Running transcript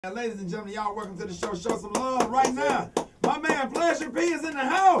And ladies and gentlemen, y'all welcome to the show. Show some love right now. My man Pleasure P is in the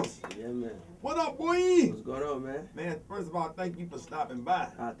house. Yeah, man. What up, boy? What's going on, man? Man, first of all, thank you for stopping by.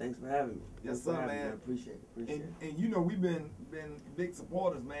 Thanks for having me. Yes, sir, man. Appreciate it. And you know, we've been big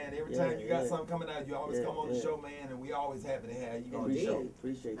supporters, man. Every time you got something coming out, you always come on the show, man, and we always happy to have you on the show.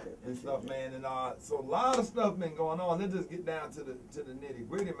 Appreciate that. And stuff, man. And so a lot of stuff been going on. Let's just get down to the nitty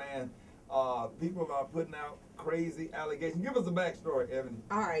gritty, man. People are putting out crazy allegations. Give us a backstory, Evan.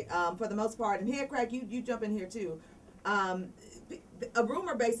 All right. For the most part, and here, Craig, you jump in here too. A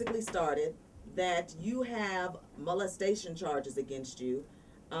rumor basically started that you have molestation charges against you.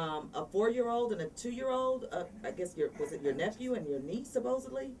 A 4-year-old and a 2-year-old. I guess was it your nephew and your niece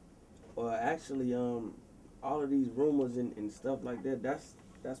supposedly? Well, actually, all of these rumors and stuff like that. That's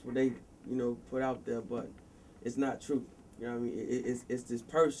what they put out there, but it's not true. You know what I mean? It's this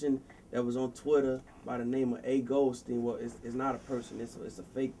person that was on Twitter by the name of A. Goldstein. Well, it's not a person. It's a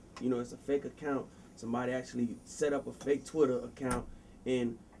fake. It's a fake account. Somebody actually set up a fake Twitter account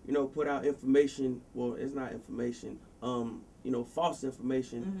and put out information. Well, it's not information. False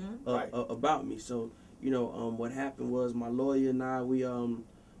information about me. So what happened was my lawyer and I we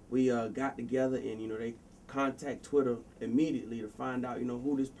got together and they contact Twitter immediately to find out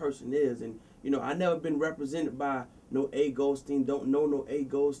who this person is. And I never been represented by no A. Goldstein, don't know no A.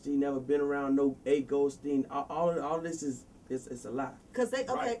 Goldstein, never been around no A. Goldstein. All of this is a lie. Because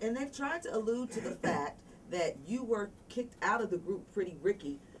and they've tried to allude to the fact that you were kicked out of the group Pretty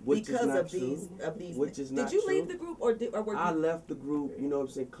Ricky because of these. Which is not true. Did you true. leave the group or were you? I left the group, what I'm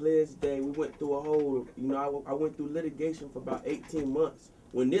saying, clear as day. We went through a whole, I went through litigation for about 18 months.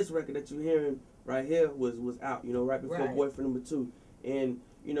 When this record that you're hearing right here was out, right before Boyfriend Number 2. And,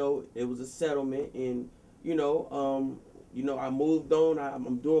 it was a settlement and I moved on.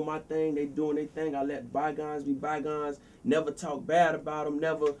 I'm doing my thing. They doing their thing. I let bygones be bygones. Never talk bad about them.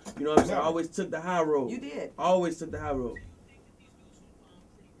 Never, what I'm saying? I always took the high road. You did. Always took the high road.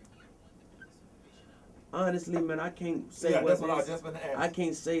 Honestly, man, I can't say that's what I was just going to ask. I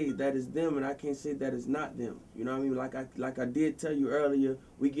can't say that it's them, and I can't say that it's not them. You know what I mean? Like I did tell you earlier,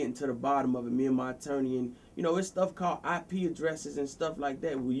 we getting to the bottom of it. Me and my attorney, and it's stuff called IP addresses and stuff like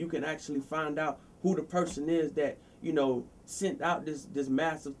that, where you can actually find out who the person is that sent out this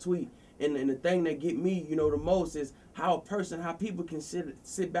massive tweet. And the thing that get me the most is how people can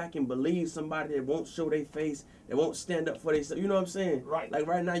sit back and believe somebody that won't show their face, that won't stand up for themselves. You know what I'm saying? Right. Like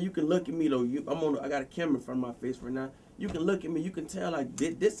right now, you can look at me though. I got a camera in front of my face right now. You can look at me. You can tell like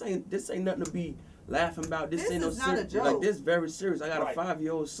this ain't nothing to be laughing about. This ain't no serious. Like this very serious. I got a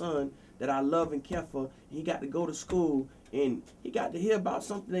 5-year-old son that I love and care for. He got to go to school and he got to hear about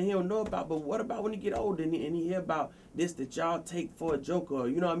something that he don't know about. But what about when he get older and he hear about this that y'all take for a joke, or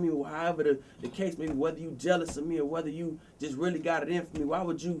you know what I mean? However the case may be, whether you jealous of me or whether you just really got it in for me, why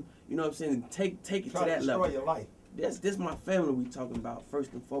would you what I'm saying, take it to that level? Destroy your life. This my family we talking about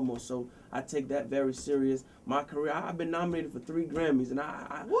first and foremost, so I take that very serious. My career, I've been nominated for 3 Grammys, and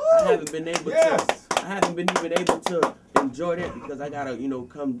I haven't been able to. I haven't been even able to enjoy that because I gotta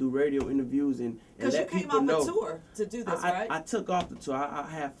come do radio interviews and let people know. Because you came off a tour to do this, right? I took off the tour. I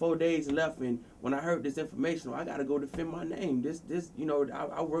had 4 days left, and when I heard this information, I gotta go defend my name. This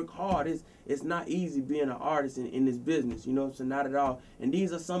I work hard. It's not easy being an artist in this business, so not at all. And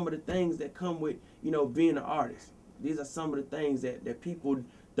these are some of the things that come with being an artist. These are some of the things that people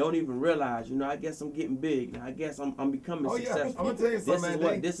don't even realize. I guess I'm getting big now. I guess I'm becoming successful. I'm gonna tell you something,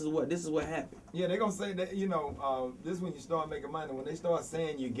 man. This is what happened. Yeah, they're gonna say that this is when you start making money. When they start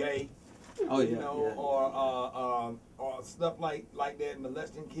saying you're gay, or stuff like that,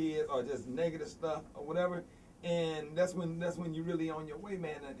 molesting kids or just negative stuff or whatever, and that's when you're really on your way,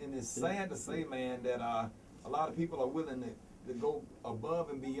 man. And it's sad to say, man, that a lot of people are willing to go above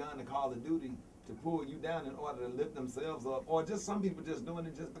and beyond the call of duty to pull you down in order to lift themselves up, or just some people just doing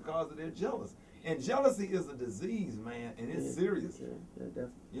it just because of they're jealous. And jealousy is a disease, man, and it's serious. Yeah, definitely.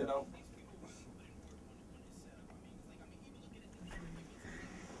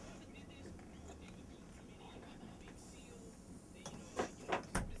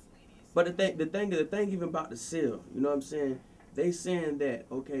 But the thing even about the seal, what I'm saying? They saying that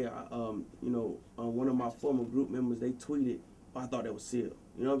one of my former group members, they tweeted, I thought that was seal.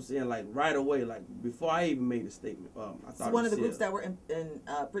 You know what I'm saying? Like right away, like before I even made a statement, I thought. So one of the groups that were in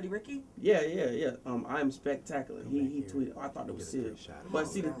Pretty Ricky. Yeah. I'm Spectacular. He tweeted, I thought it was seal. But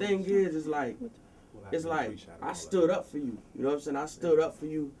see, the thing is like I stood up for you. You know what I'm saying? I stood up for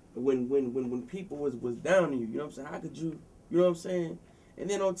you when people was down on you. You know what I'm saying? How could you? You know what I'm saying? And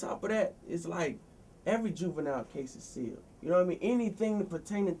then on top of that, it's like every juvenile case is sealed. You know what I mean? Anything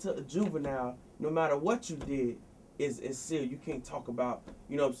pertaining to a juvenile, no matter what you did, is sealed. You can't talk about,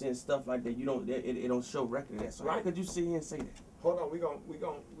 you know what I'm saying, stuff like that. You don't, it don't show record of that. So how could you sit here and say that? Hold on, we're gonna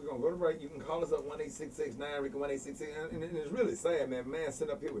go to break. You can call us up 1-866-9 Rico 1-866, and it's really sad, man. Man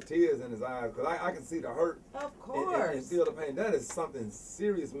sitting up here with tears in his eyes because I can see the hurt. Of course. And feel the pain. That is something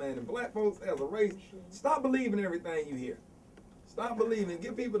serious, man. And black folks as a race, stop believing everything you hear. Stop believing.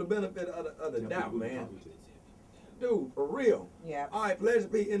 Give people the benefit of the doubt, man. Dude, for real. Yeah. All right, Pleasure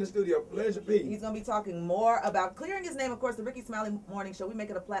P in the studio. Pleasure P. He's going to be talking more about clearing his name. Of course, the Ricky Smiley Morning Show, we make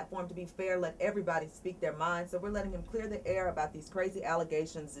it a platform to be fair, let everybody speak their mind. So we're letting him clear the air about these crazy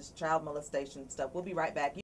allegations, this child molestation stuff. We'll be right back.